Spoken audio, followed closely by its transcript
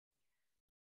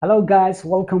Hello guys,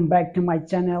 welcome back to my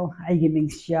channel. I gaming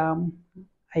Shyam.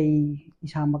 I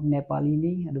isamak Nepali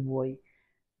ni aduboy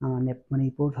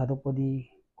Manipur thadopodi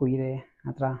kuire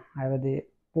atra haibade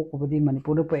pokopodi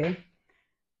Manipur pe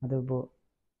adubo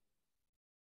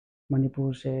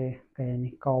Manipur se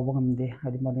kayani kawba ngamde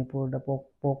adi Manipur da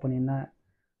pokpanina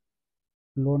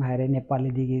lon haire Nepali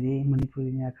digidi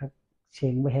Manipuri ni akha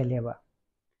sengba heleba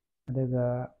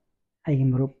adaga ai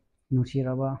marup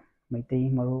nusiraba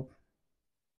maitai marup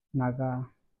naga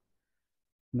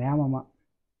mayam ama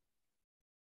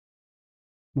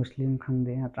Muslim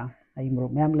khangde atra ai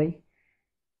marup mayam lay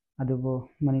adubo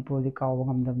Manipur di kawba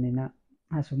ngamdabnina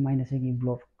asummaina sigi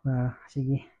blog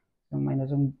sigi sumaina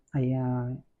sum ai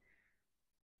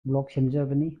blog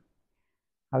semjabani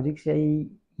hawjik se ai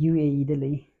UAE da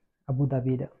lay Abu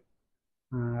Dhabi da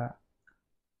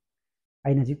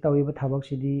aina jik tawiba thabak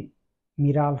sidi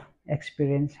Miral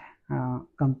experience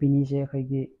company se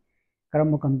khaygi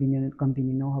karam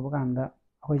company no habakanda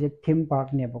akhoi je theme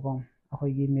park ne bako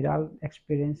akhoi gi Miral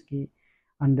experience ki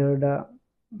under the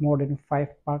more than 5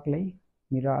 park lay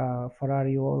Mira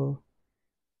Ferrari World,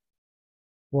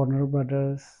 Warner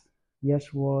Brothers,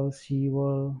 Yes World, Sea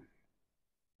World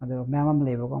ado ma'am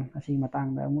लेबको असि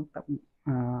मतंग दा अमुक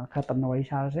खा तमना वरि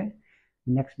सारसे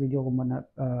next video को मना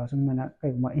Sumana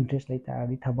कइमा interest लेता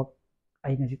आदि थबक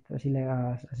आइना जि असि ले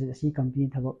असि कंपनी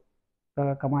थबक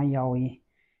कमाई यावी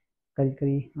करी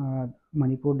करी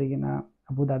Manipur देगिना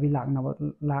Abu Dhabi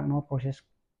Lakhna process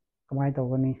कमाई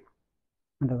तौगनी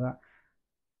अदगा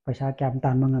पैसा क्याम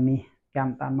तानबा ngami क्याम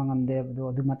तानबा ngamde अदु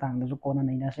अदु मतंग दसु कोना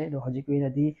नैना से दो हजि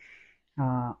कुइदादि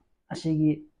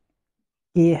असिगी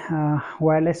की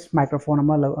वायरलेस माइक्रोफोन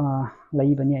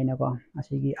बनी अना को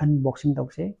असिगी अनबॉक्सिंग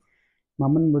तौसे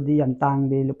ममन बुदी यम तांग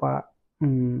दे लुपा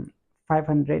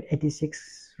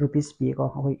 586 रुपीस पी को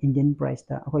अखोई इंडियन प्राइस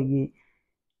ता अखोई की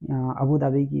अबू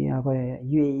धाबी की अखोई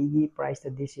UAE की प्राइस ता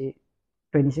दिसे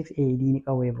 26 AED नि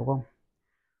का वेब को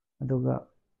अदुगा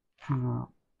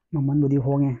ममन बुदी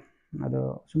होंगे अदो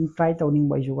सुम ट्राई तौनिंग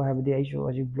बाइसु को हाबदि आइसु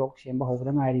अजि blog same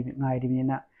होबदा ngairi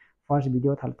first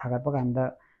video थागत पकांदा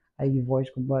आइगी voice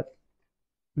Quba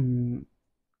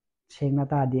सेंगना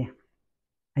तादि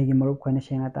आइगी मरुप खोइना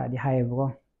सेंगना तादि हायबको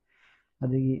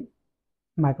अदुगी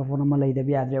microphone अमा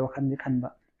लैदबि याद्रे वखन खनबा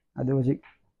अदु हजि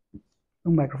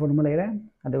माइक्रोफोन अमा लैरे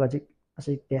अदु हजि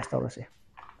असि test तौरसे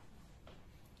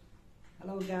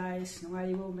hello guys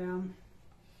नुंगाइबो ma'am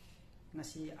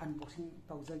ngasi unboxing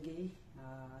tawjagi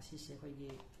asi se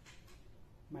khoigi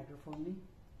microphone ni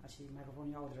asi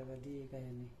microphone yaudradadi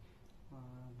kayani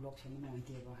blog semana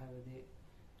anteba habade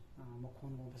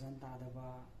mokhon go basan ta daba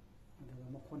aduga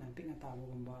mokhon an pikna ta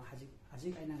gumba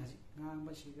hajik aina hajik ngang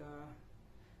ba siga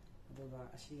aduga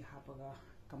asi hapaga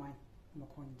kamai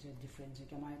mokhon je difference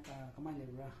kamai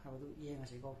lebra adu yenga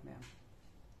se go ma'am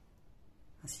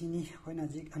asini khoina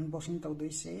hajik unboxing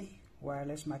tawdoise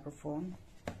wireless microphone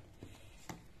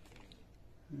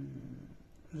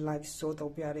live show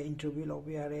tawpiare interview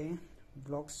lawpiare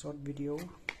vlog short video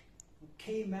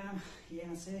okay ma'am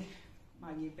yenga se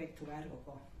magi pack thurai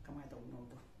ko kamai to no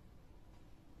to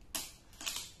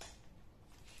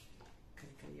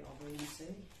kai over yenga se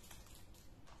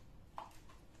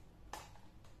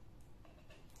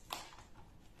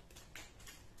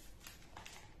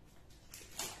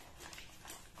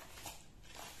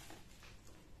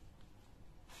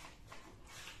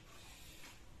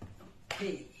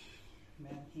okay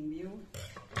ma'am hingiu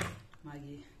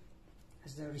magi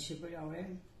as the receiver yawe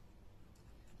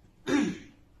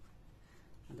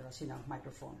and sina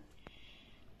microphone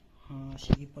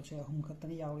sigi poche hum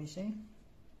khatani yawi se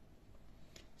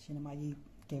sina magi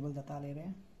cable data lere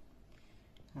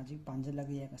haji panja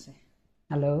lagi ya kase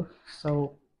hello so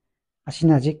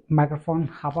asina hajik microphone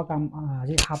hapa kam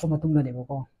hajik hapa matung na debo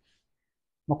ko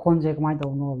makhon je kamai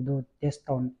to no do test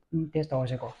on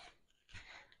se ko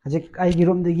hajik ai gi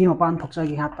room de gi mapan thoksa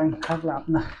gi hat pan khak la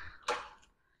apna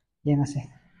yenga se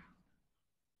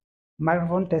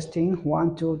microphone testing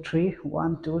 1 2 3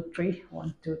 1 2 3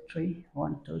 1 2 3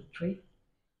 1 2 3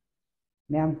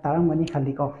 ma'am Tarang money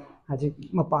खाली को आज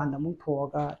मपान अमुक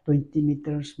थोगा 20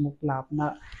 meters मुक लापना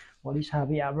वली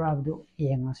साबि आब्रा अबदु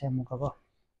येंगा से मुक को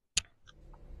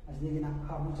अजदिना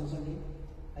खाबु चसगी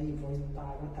I voice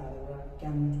Taga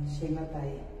cam सेंगा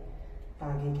ताई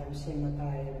तागे कैम सेंगा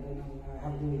ताई अदुना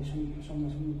हाबदु सुम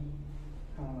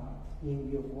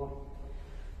येंबियो को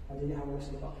अजदि हाबु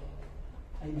से को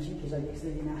आई मशीन की जागी से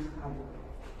दिना हाबु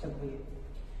चबि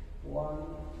 1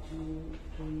 2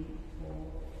 3 4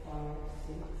 5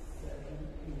 6 7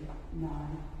 8 9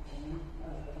 10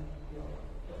 11 12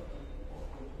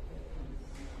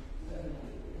 13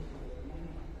 14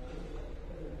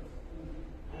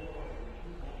 15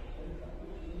 16 17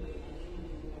 18 19 20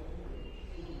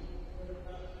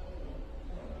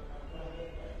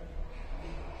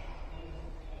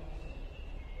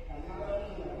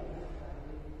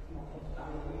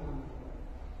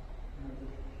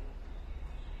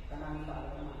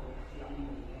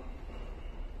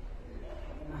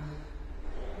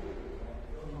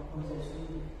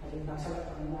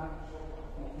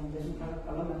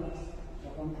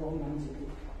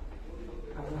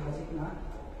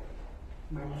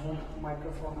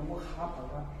 microphone amuk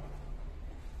happaga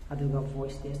aduga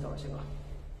voice test tawsego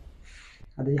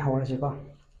adui hawrasego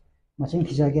machine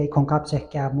thijage khongkap se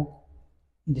kyamuk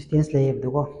distance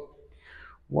layebdugo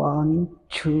 1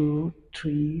 2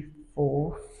 3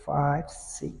 4 5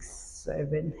 6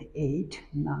 7 8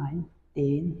 9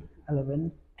 10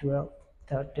 11 12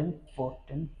 13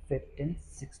 14 15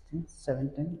 16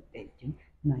 17 18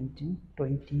 19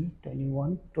 20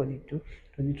 21 22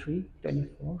 23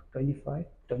 24 25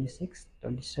 26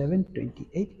 27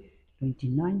 28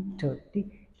 29 30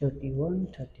 31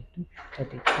 32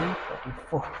 33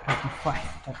 34 35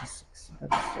 36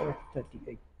 37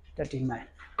 38 39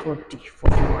 40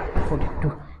 41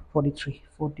 42 43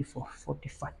 44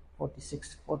 45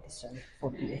 46 47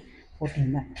 48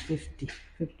 49 50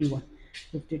 51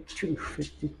 52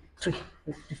 53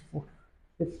 54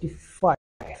 55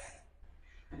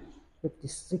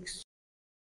 56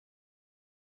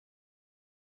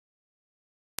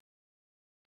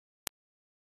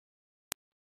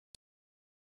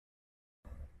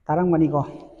 तारंगमनिको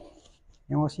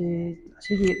यंगो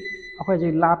सिगी अखोय जे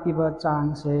लापिबा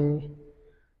चांग से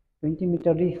 20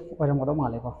 मीटर दी ओरमगदो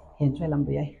मालेको हेनसो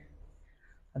लंबे याय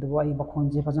अदुबो आई मखोन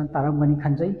जे फजन तारंगमनि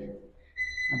खनजै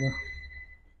अदो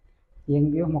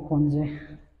येंबियो मखोन जे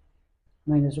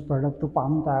नैनसु प्रोडक्ट तो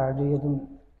पाम तारदि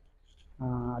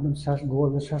अदुम सर्च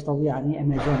गूगल सर्च तौबि यानी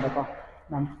अमेज़न दको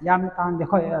याम तांग दे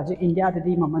खोय अजे इंडिया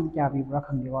ददी ममन क्या बिब्रा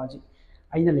खंगदिको अजे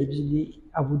अइना लेबिसि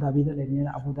अबू धाबी दा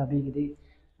लेबिने अबू धाबी गिदि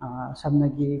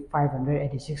सबनगी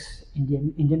 586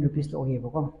 इंडियन रुपीस तो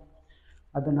ओहेबको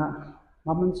अदुना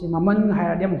ममन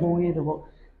हायरदि हम होंगे दबो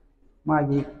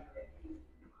मागी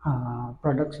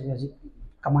प्रोडक्ट से हजी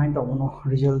कमाइन तौबनो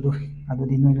रिजल्ट दु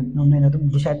अदुदि नोइना दुम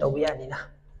डिसाइड तौबि यानिना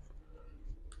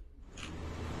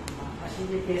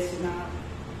असिगे केसना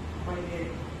पाइगे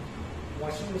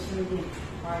वाशिंग मशीन की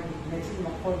पाइगे मेसिन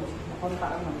मखोन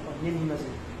तारंगमन को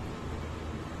येनिबसे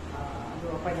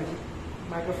अदु पाइगे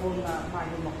microphone na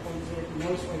mahi mokon se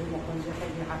noise oi mokon se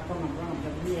kai hat ko ngam da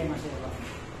ni e ma se ba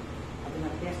aduna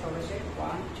test tawre se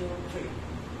 1 2 3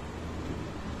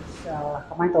 sa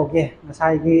kamai to ge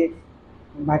nasai gi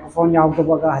microphone yaw to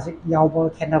ba ga hasik yaw ba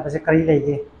khenna ba se kari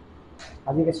lege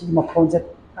abi ga si mokon se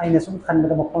aina sum khan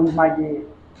ba mokon ma gi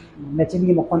machine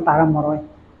gi mokon taram maroi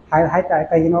hai ta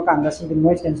kai no kan da si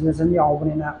noise cancellation yaw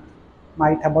bane na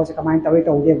mai thabo se kamai tawi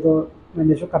to ge do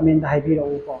ne su comment da hai bi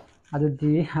ro ko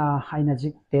अदुदी आइना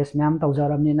जिक test ma'am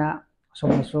तौजरमनिना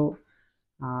सोमसु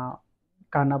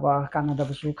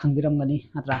कानादबसु खंगिरमगनी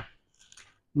नत्रा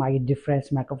मागी difference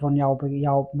microphone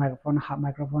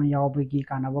microphone यावबगी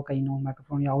कानाबो कइनो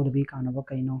microphone यावदबी कानाबो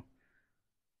कइनो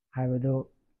हाइबदो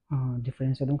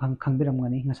difference अदुम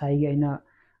खंगिरमगनी ngसाइगी आइना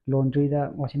laundry दा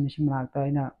washing machine मनाक्ता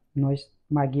आइना noise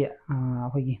मागी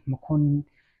अखोगी मखोन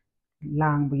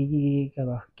लांगबगी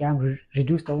क्या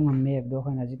reduce तौ ngmme बदो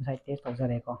खना जिक साइ टेस्ट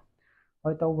तौजरेको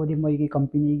होय तौबदी मोइगी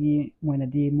कंपनी की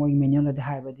मोइनदी मोइ मेन्युअल दे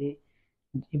हाइबदी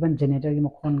इवन जनरेटर की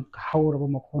मखोन हाउरबो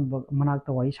मखोन मनाक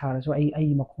तो वही सारसो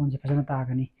आई मखोन से फजना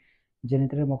तागनी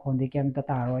जनरेटर मखोन दे केम ता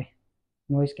तारोय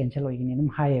नॉइस कैंसिल होइगिनी दम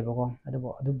हाइबको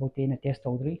अदु बोते ना टेस्ट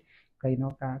तौद्री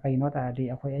कइनो तादी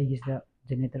अखोय आई गिस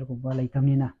जनरेटर को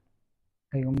लैतमनिना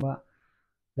कइगुम्बा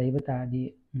लैब तादी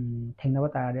थेंगनबा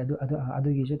तादी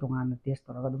अदु गिसु तोंगान टेस्ट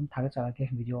तौरगा दम थागा चाके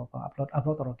वीडियो को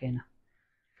upload तौरकेना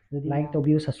like to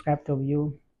view subscribe to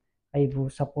view aibu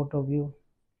support to view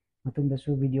matung da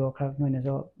su video khar noina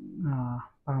jo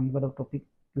pam go topic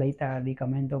lai ta di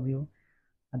comment to view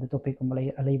adu topic ko lai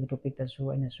alai topic ta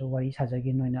su aina su wari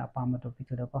sajagi noina pam topic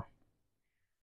to da ko